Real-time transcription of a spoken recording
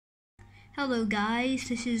Hello guys,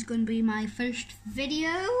 this is going to be my first video.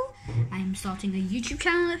 I'm starting a YouTube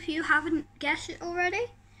channel if you haven't guessed it already.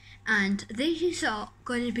 And this is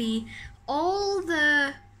going to be all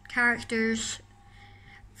the characters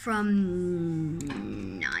from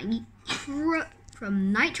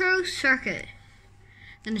Nitro Circus.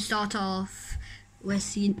 I'm going to start off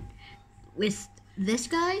with this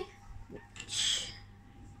guy,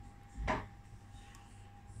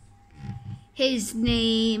 his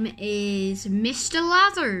name is Mr.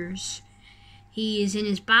 Lathers. He is in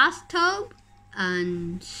his bathtub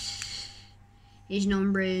and his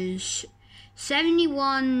number is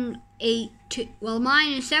 7182. Well,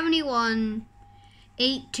 mine is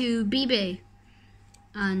 7182BB.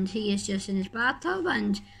 And he is just in his bathtub,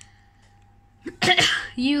 and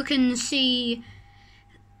you can see,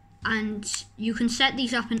 and you can set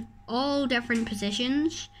these up in all different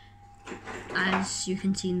positions. As you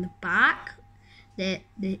can see in the back, that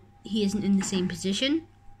he isn't in the same position.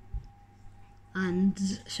 And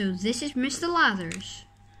so this is Mr. Lathers.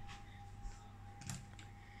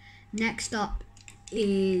 Next up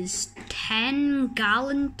is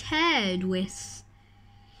 10-gallon Ted with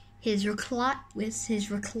his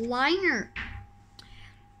recliner.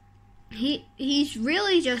 He's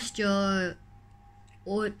really just your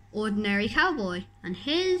ordinary cowboy, and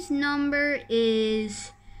his number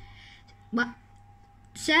is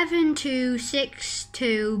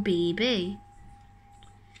 7262BB,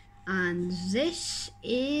 and this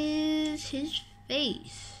is his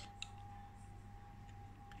face.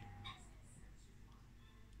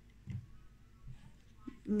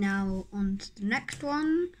 Now on to the next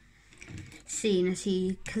one. Seeing as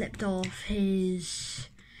he clipped off his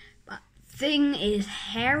thing is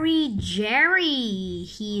Harry Jerry.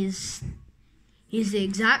 He's the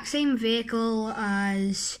exact same vehicle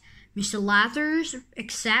as Mr. Lathers,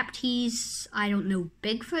 except he's, I don't know,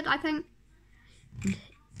 Bigfoot, I think.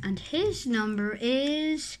 And his number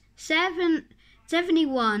is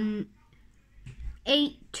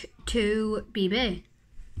 7182BB.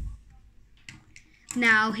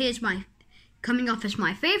 Now here's coming off as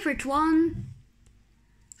my favourite one,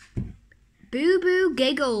 Boo Boo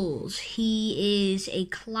Giggles. He is a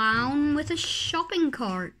clown with a shopping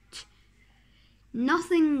cart.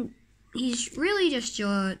 He's really just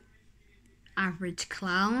your average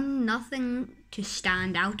clown, nothing to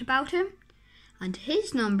stand out about him. And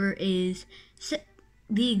his number is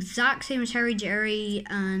the exact same as Harry Jerry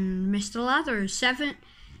and Mr. Lathers,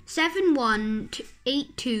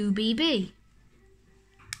 7182BB.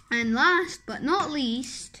 And last but not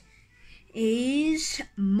least is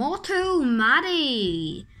Motto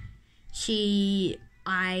Maddie.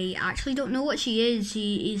 I actually don't know what she is.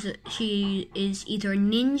 She is either a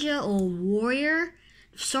ninja or a warrior.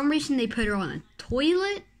 For some reason they put her on a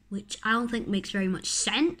toilet, which I don't think makes very much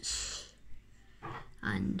sense.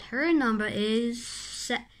 And her number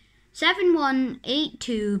is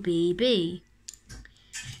 7182BB.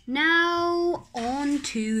 Now on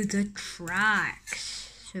to the tracks.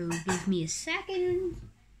 So give me a second.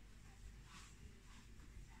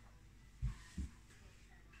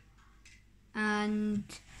 And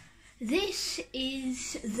this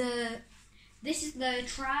is the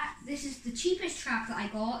cheapest track that I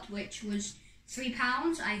got, which was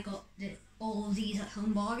 £3. I got all of these at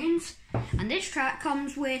Home Bargains, and this track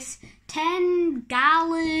comes with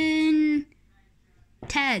 10-gallon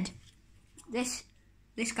Ted. This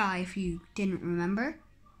guy, if you didn't remember.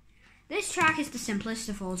 This track is the simplest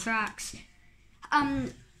of all tracks.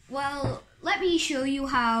 Well, let me show you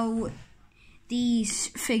how these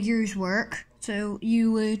figures work. So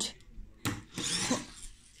you would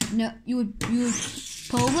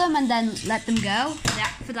pull them and then let them go.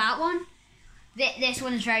 For that one, this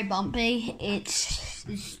one is very bumpy. It's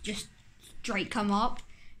just straight come out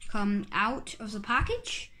of the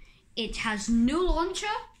package. It has no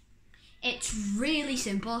launcher. It's really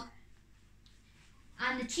simple.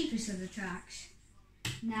 And the cheapest of the tracks.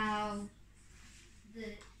 Now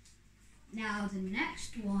the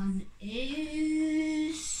next one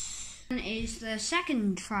is the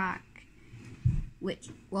second track,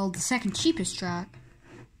 the second cheapest track.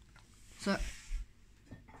 So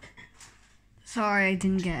sorry I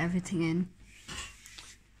didn't get everything in.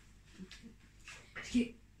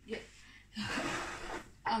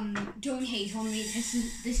 Don't hate on me. This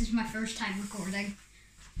is my first time recording.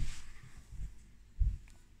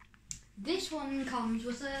 This one comes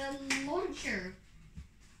with a launcher,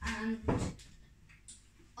 and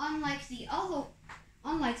unlike the other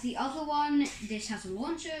one, this has a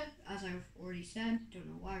launcher, as I've already said. Don't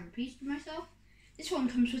know why I repeated myself. This one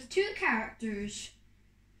comes with two characters,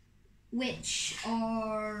 which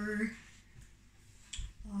are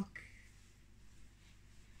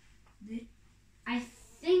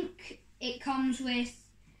comes with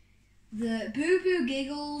the Boo Boo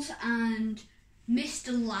Giggles and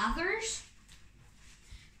Mr. Lathers.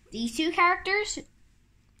 These two characters,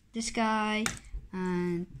 this guy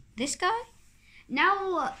and this guy.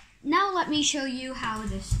 Now let me show you how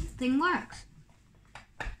this thing works.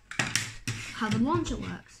 How the launcher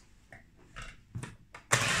works.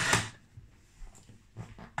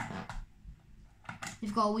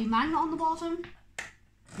 You've got a wee magnet on the bottom.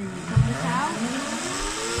 Then you pull this out.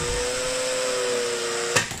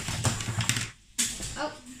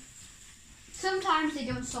 Oh. Sometimes they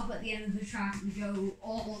don't stop at the end of the track and go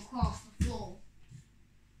all across the floor,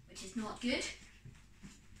 which is not good.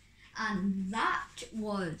 And that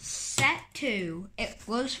was set 2. It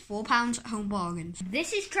was £4 at Home Bargains.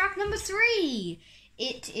 This is track number 3.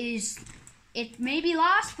 It may be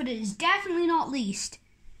last, but it is definitely not least.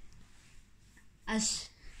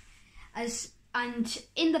 And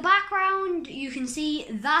in the background you can see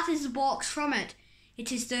that is the box from it.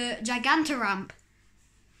 It is the Gigantoramp.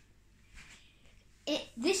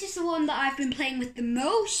 This is the one that I've been playing with the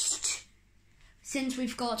most since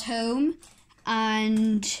we've got home,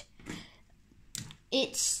 and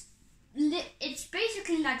it's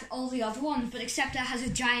basically like all the other ones, but except it has a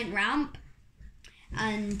giant ramp.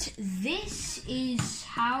 And this is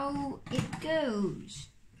how it goes.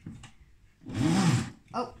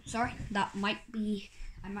 Oh, sorry, I might be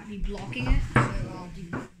blocking it, so I'll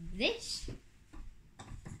do this.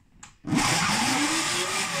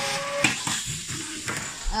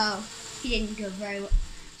 Oh, he didn't go very well.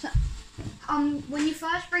 So, when you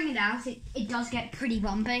first bring it out, it does get pretty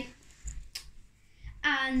bumpy.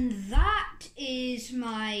 And that is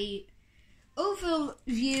my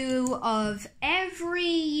overview of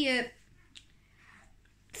every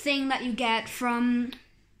thing that you get from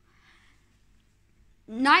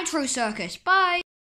Nitro Circus. Bye!